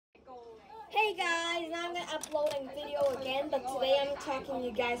Hey guys, now I'm gonna upload a video again, but today I'm talking to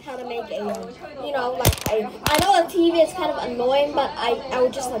you guys how to make a, I know the TV is kind of annoying, but I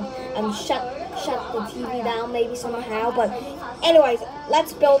would just shut the TV down maybe somehow. But anyways,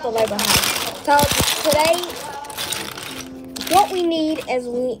 let's build the Lego house. So today, what we need is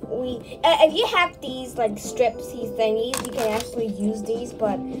if you have these like stripsy thingies, you can actually use these.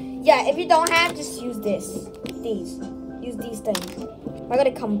 But yeah, if you don't have, just use use these things. I'm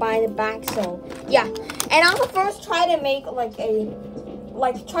gonna combine it back, so yeah. And also first try to make a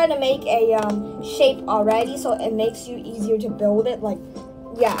shape already, so it makes you easier to build it.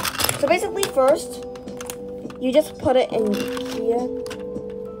 So basically first you just put it in here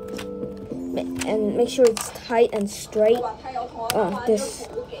and make sure it's tight and straight. This.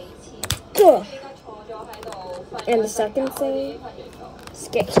 And the second thing,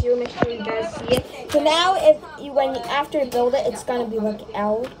 sketch here, make sure you guys see it. So now after you build it, it's gonna be like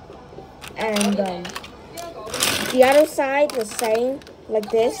L, and the other side the same, like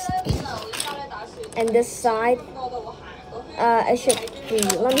this, and this side it should be,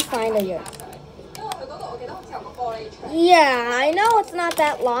 let me find it here. Yeah, I know it's not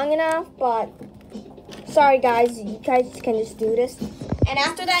that long enough, but sorry guys, you guys can just do this. And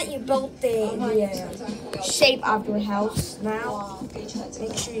after that, you build the shape of your house. Now, make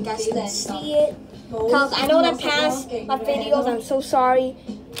sure you guys can see it. Because I know that past my videos, I'm so sorry.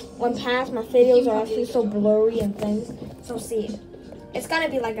 When past my videos are actually so blurry and things. So see it. It's gonna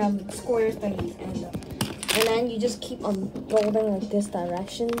be like a square thing, and then you just keep on building like this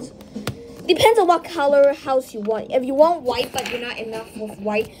directions. Depends on what color house you want. If you want white but you're not enough with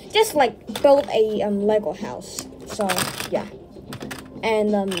white, just like build a Lego house. So yeah.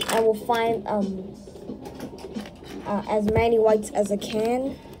 And I will find as many whites as I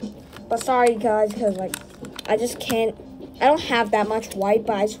can. But sorry guys, because I just can't. I don't have that much white,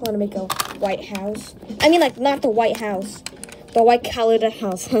 but I just want to make a white house. I mean, not the white house, the white colored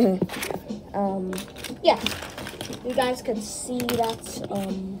house. Yeah, you guys can see that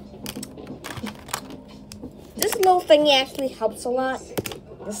this little thingy actually helps a lot.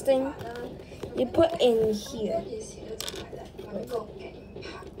 This thing you put in here.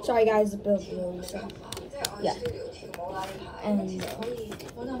 Sorry guys, the build really, so yeah. And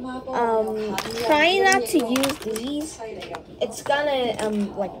try not to use these. It's gonna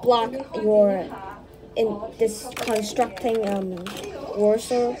block your this constructing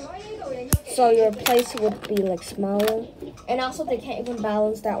cursor, so your place would be smaller. And also they can't even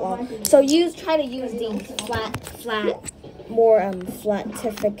balance that well. So try to use these flat, more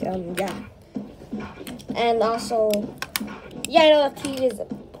flat-tific, yeah. And also, yeah, I know the TV is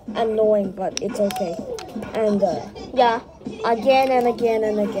annoying, but it's okay. And yeah, again and again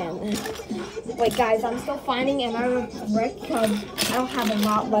and again. Wait guys, I'm still finding another brick because I don't have a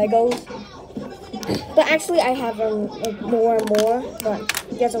lot of Legos. But actually I have more and more, but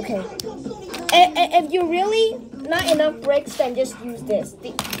that's okay. If you really not enough bricks, then just use this.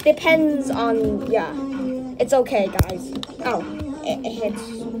 Depends on, yeah. It's okay guys. Oh, it hits.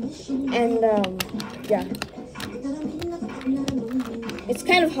 And yeah. It's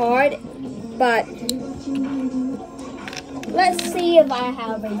kind of hard, but let's see if I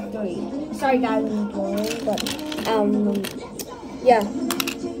have a 3. Sorry guys, I'm boring, but yeah.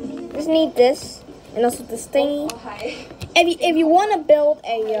 Just need this and also this thingy. If you want to build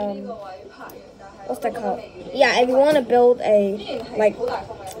a what's that called? Yeah, if you want to build a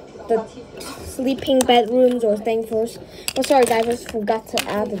the sleeping bedrooms or thing first. Oh, sorry guys, I just forgot to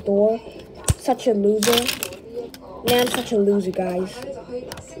add the door. Such a loser. Man, I'm such a loser, guys.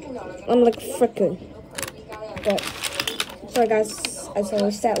 I'm like frickin'. But sorry guys, I saw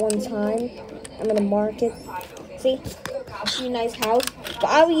reset one time. I'm gonna mark it. See? A pretty nice house. But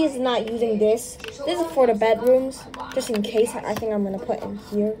I was not using this. This is for the bedrooms. Just in case. I think I'm gonna put in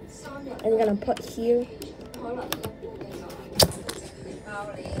here. I'm gonna put here.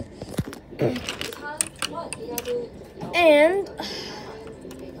 And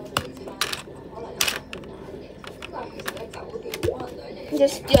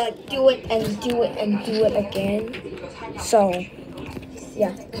just do it and do it and do it again. So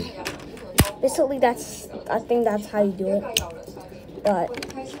yeah, basically I think that's how you do it. But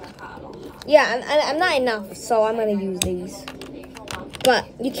yeah, I'm not enough, so I'm gonna use these. But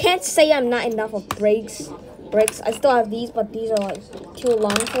you can't say I'm not enough of bricks. I still have these, but these are too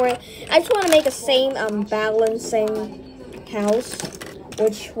long for it. I just want to make a same balancing house,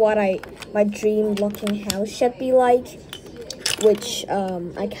 which my dream looking house should be like. Which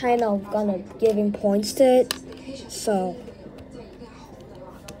I kind of gonna giving points to it. So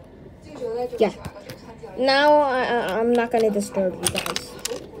yeah. Now I'm not gonna disturb you guys.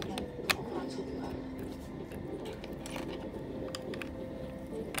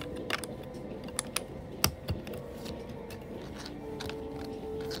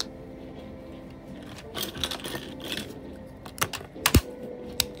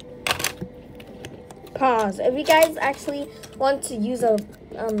 pause. If you guys actually want to use a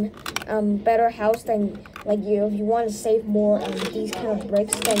better house, then like if you want to save more these kind of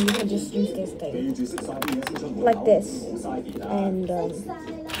bricks, then you can just use this thing like this. And well,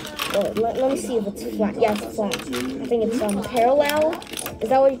 let me see if it's flat. Yeah, it's flat. I think it's parallel. Is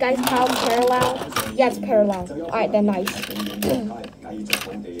that what you guys call parallel? Yeah, it's parallel. All right, then nice.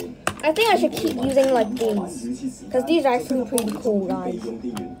 I think I should keep using like these, because these are actually pretty cool, guys.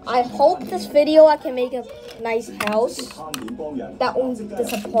 I hope this video I can make a nice house that won't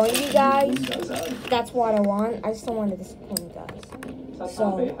disappoint you guys. That's what I want. I just don't want to disappoint you guys.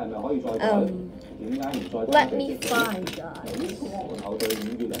 So, let me find, guys.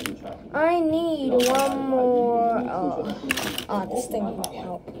 I need one more. This thing will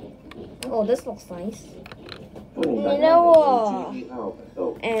help. Oh, this looks nice. You know what?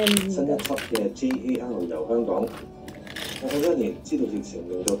 And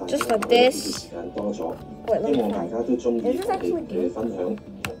just like this. Wait, let me try. Is this actually good? I'm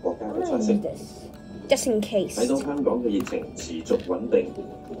gonna use this. Just in case. I don't know if you guys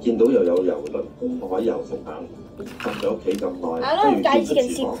can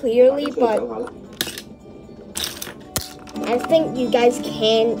see clearly, but I think you guys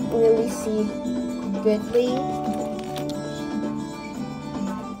can really see goodly.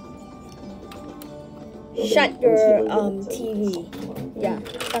 Shut your TV. Yeah,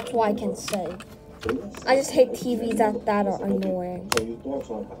 that's what I can say. I just hate TVs that are annoying.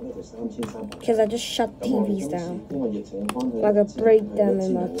 Because I just shut TVs down. Like I break them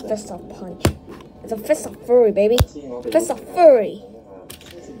in a fist of punch. It's a fist of fury, baby. Fist of fury.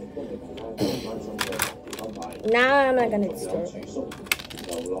 Now I'm not gonna disturb.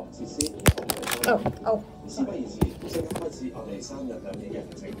 Oh.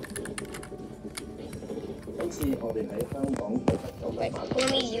 Wait,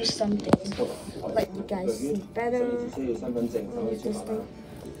 let me use something. Let you guys see better. Use this thing,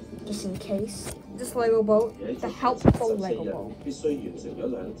 just in case. This Lego boat, the helpful Lego boat.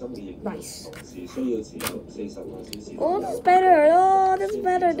 Nice. Oh, this is better. Oh, this is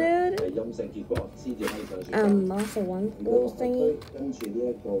better, dude. Also one little thingy.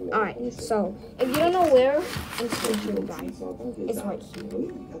 Alright, so if you don't know where, I'm just gonna show you guys. It's right here.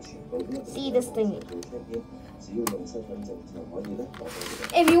 See this thingy.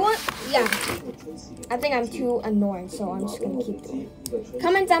 If you want, yeah. I think I'm too annoying, so I'm just gonna keep doing it.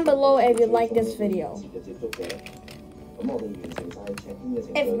 Comment down below if you like this video.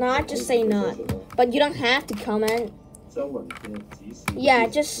 If not, just say not. But you don't have to comment. Yeah,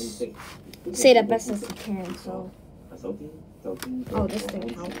 just say the best as you can. So, oh, this thing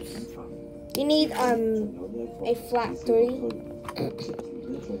helps. You need a flat 3.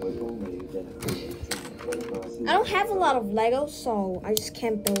 I don't have a lot of Legos, so I just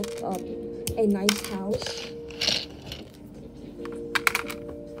can't build a nice house.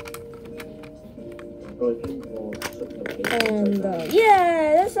 And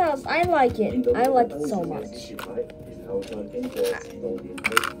yeah, this house, I like it. I like it so much.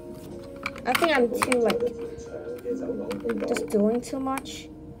 I think I'm too just doing too much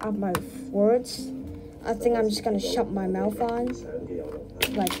of my words. I think I'm just gonna shut my mouth on.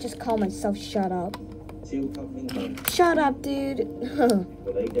 Like, just call myself shut up. Shut up, dude.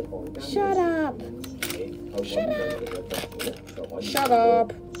 Shut up. Shut up. Shut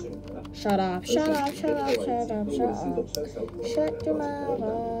up. Shut up. Shut up. Shut up. Shut up. Shut up. Shut your mouth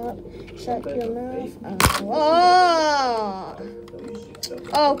up. Shut your mouth up. Oh.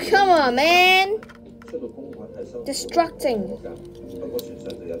 Oh, come on, man. Destructing.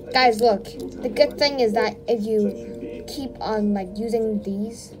 Guys, look. The good thing is that if you keep on using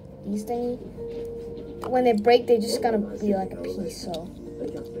these thingy, when they break, they're just gonna be like a piece. So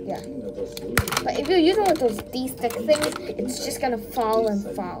yeah. But if you're using these thick things, it's just gonna fall and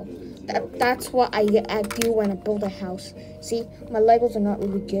fall. That's what I do when I build a house. See, my Legos are not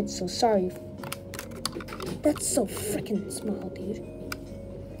really good, so sorry. That's so freaking small, dude.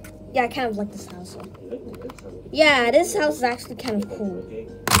 Yeah, I kind of like this house. So. Yeah, this house is actually kind of cool.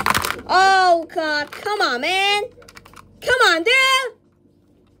 Oh God, come on, man. Come on, dude.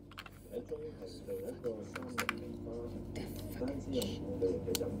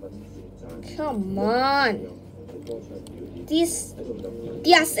 Come on. Yes,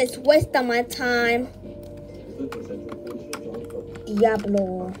 it's wasting my time.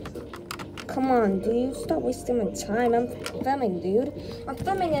 Diablo. Come on, dude. Stop wasting my time. I'm filming, dude. I'm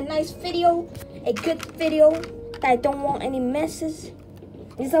filming a nice video. A good video that I don't want any messes.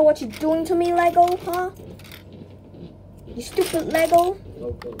 Is that what you're doing to me, Lego, huh? You stupid Lego.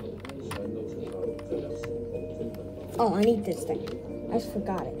 Oh, I need this thing. I just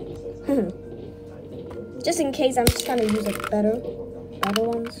forgot it. Just in case, I'm just gonna use like better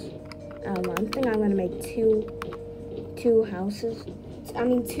ones. I think I'm gonna make two houses. I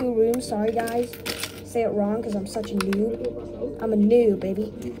mean 2 rooms. Sorry guys, say it wrong because I'm such a noob. I'm a noob,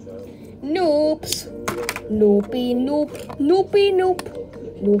 baby. Noobs. Noopy noop. Noopy noop.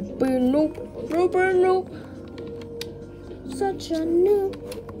 Noopy noop. Nooper noop. Such a noob.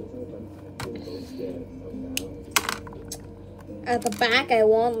 At the back, I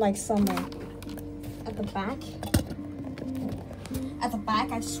want like some at the back. At the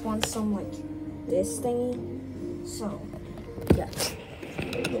back, I just want some like this thingy. So, yeah.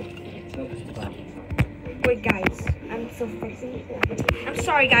 Wait, guys, I'm still fixing. I'm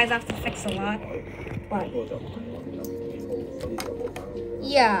sorry, guys, I have to fix a lot. But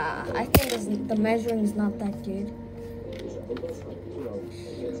yeah, I think the measuring is not that good.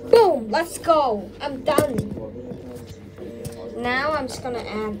 Boom! Let's go. I'm done. Now I'm just gonna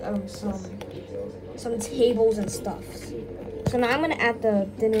add some tables and stuff. So now I'm gonna add the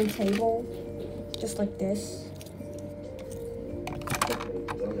dinner table, just like this.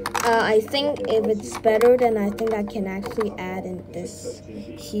 I think if it's better, then I think I can actually add in this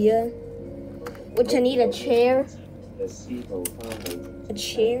here, which I need a chair. A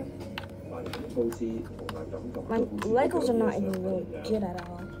chair. My Legos are not even really good at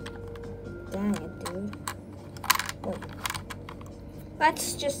all. Dang it, dude. Wait.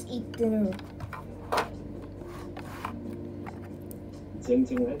 Let's just eat dinner.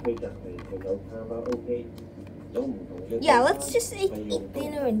 Yeah, let's just eat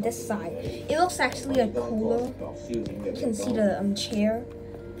dinner in this side. It looks actually like cooler. You can see the chair,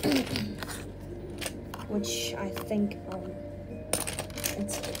 which I think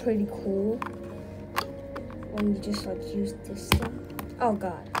it's pretty cool when you just like use this thing. Oh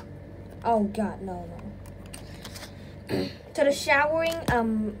god, no. To the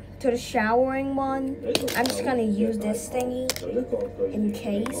showering one, I'm just gonna use this thingy in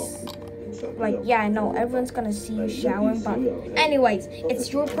case. Like, yeah, I know everyone's gonna see you showering, but anyways,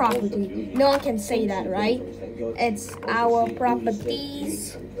 it's your property. No one can say that, right? It's our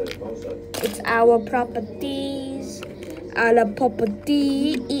properties. It's our properties. Our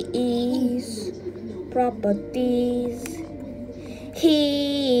properties. Properties.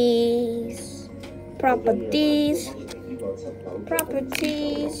 His properties.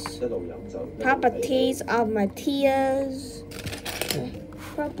 Properties of my tears.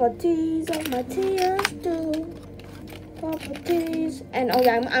 Properties of my tears too. Properties. And oh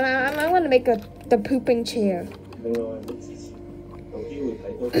yeah, I'm gonna make the pooping chair.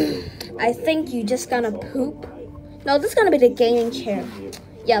 I think you just gonna poop. No, this is gonna be the gaming chair.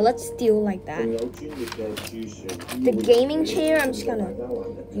 Yeah, let's do like that. The gaming chair, I'm just gonna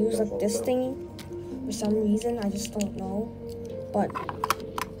use like this thing for some reason. I just don't know. But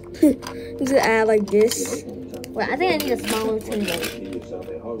just add like this. Wait, I think I need a smaller table.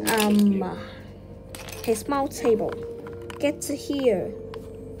 Okay, small table. Get to here.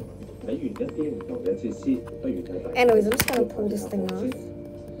 Anyways, I'm just gonna pull this thing off.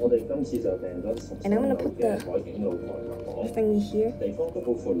 And I'm gonna put the thingy here.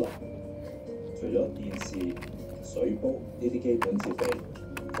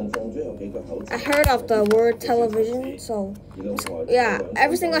 I heard of the word television, so yeah,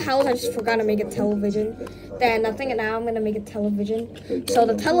 every single house I just forgot to make a television. Then I think now I'm gonna make a television. So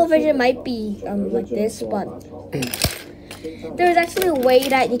the television might be like this, but there's actually a way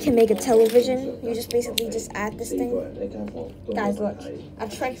that you can make a television. You just basically just add this thing. Guys, look, a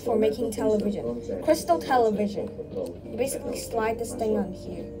trick for making television. Crystal television. You basically slide this thing on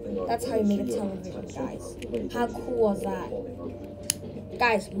here. That's how you make a television, guys. How cool was that?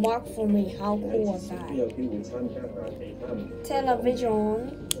 Guys, mark for me, how cool was that?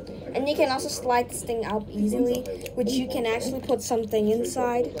 Television. And you can also slide this thing out easily, which you can actually put something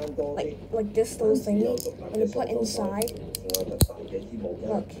inside, like this little thingy. When you put inside,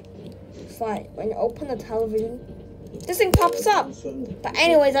 look, slide. When you open the television, this thing pops up. But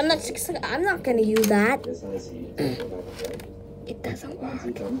anyways, I'm not gonna use that. It doesn't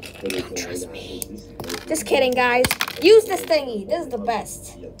work. Don't trust me. Just kidding, guys. Use this thingy. This is the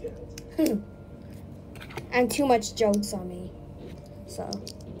best. And too much jokes on me. So,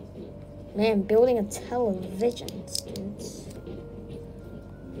 man, building a television, dudes.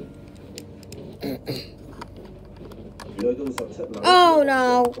 Oh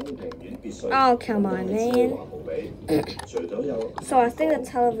no. Oh, come on, man. So I think the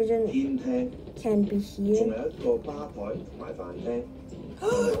television can be here.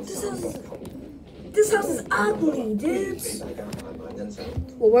 This house is ugly, dudes.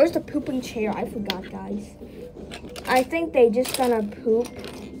 Well, where's the pooping chair? I forgot, guys. I think they just gonna poop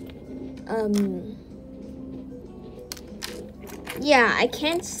Yeah, I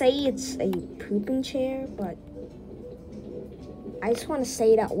can't say it's a pooping chair, but I just want to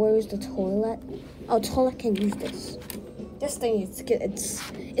say that where's the toilet? Oh, toilet can use this. This thing is good.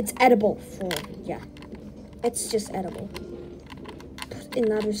 It's edible for It's just edible. Put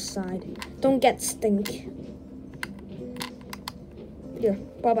another side. Don't get stink. Here,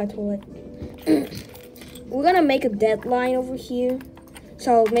 bye toilet. We're gonna make a deadline over here,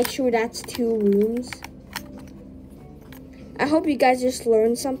 so make sure that's 2 rooms. I hope you guys just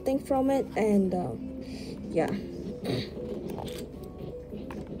learned something from it, and yeah.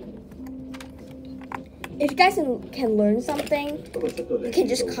 If you guys can learn something, you can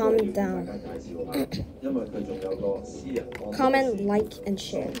just comment down. Comment, like, and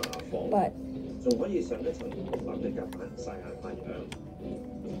share. But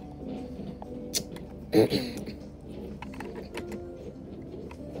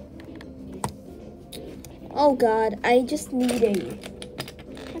oh God, I just need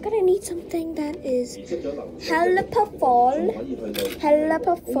I'm gonna need something that is hella powerful.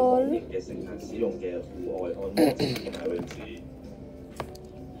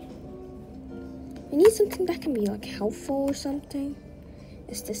 We need something that can be like helpful or something.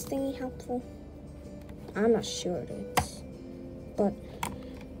 Is this thingy helpful? I'm not sure it is. But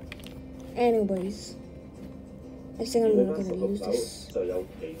anyways, I think I'm not gonna use this.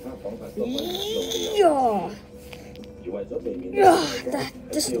 Yeah.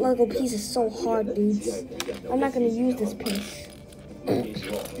 This Lego piece is so hard, dudes. I'm not gonna use this piece.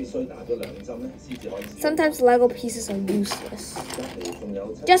 Sometimes Lego pieces are useless.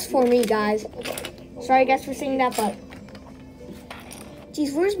 Just for me, guys. Sorry, guys, for saying that, but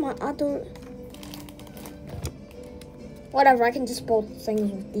geez, where's my other? Whatever, I can just build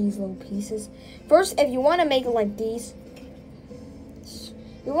things with these little pieces. First, if you want to make it like these,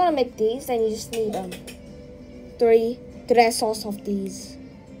 then you just need 3 trezos of these.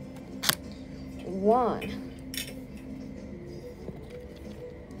 1.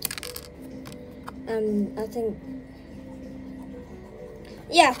 I think,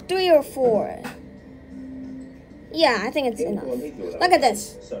 yeah, 3 or 4. Yeah, I think it's enough. Look at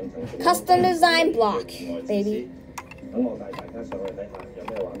this. Custom design block, baby.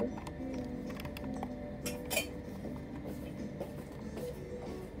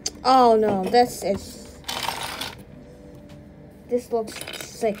 Oh no, this looks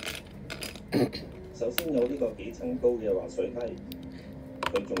sick.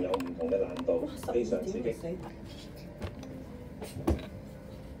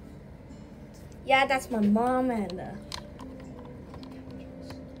 Yeah, that's my mom, and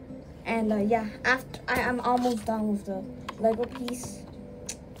yeah, after I'm almost done with the Lego piece,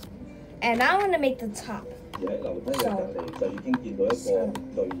 and I want to make the top. So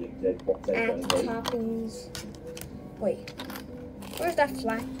add toppings. Wait, where's that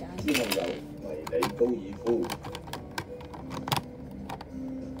flag guy?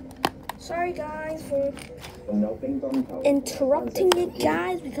 Sorry guys for interrupting you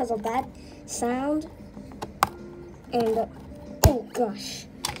guys because of that sound. And oh gosh,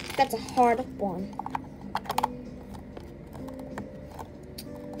 that's a hard one.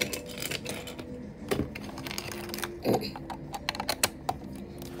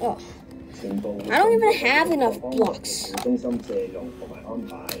 Oh, I don't even have enough blocks.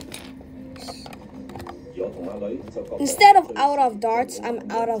 Instead of out of darts, I'm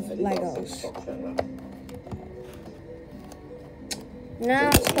out of Legos.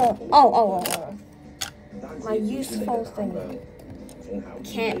 Now, oh. My useful thing.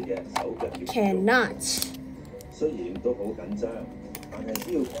 Cannot.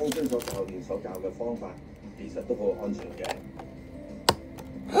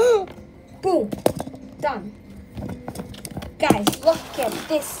 Boom. Done. Guys, look at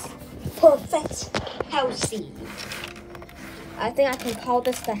this perfect housey. I think I can call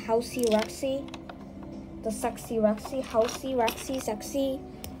this the Housey Rexy. The sexy Rexy. Housey Rexy. Sexy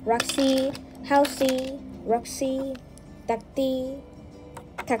Rexy. Housey Rexy.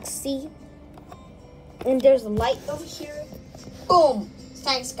 Taxi. And there's a light over here. Boom.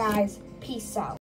 Thanks, guys. Peace out.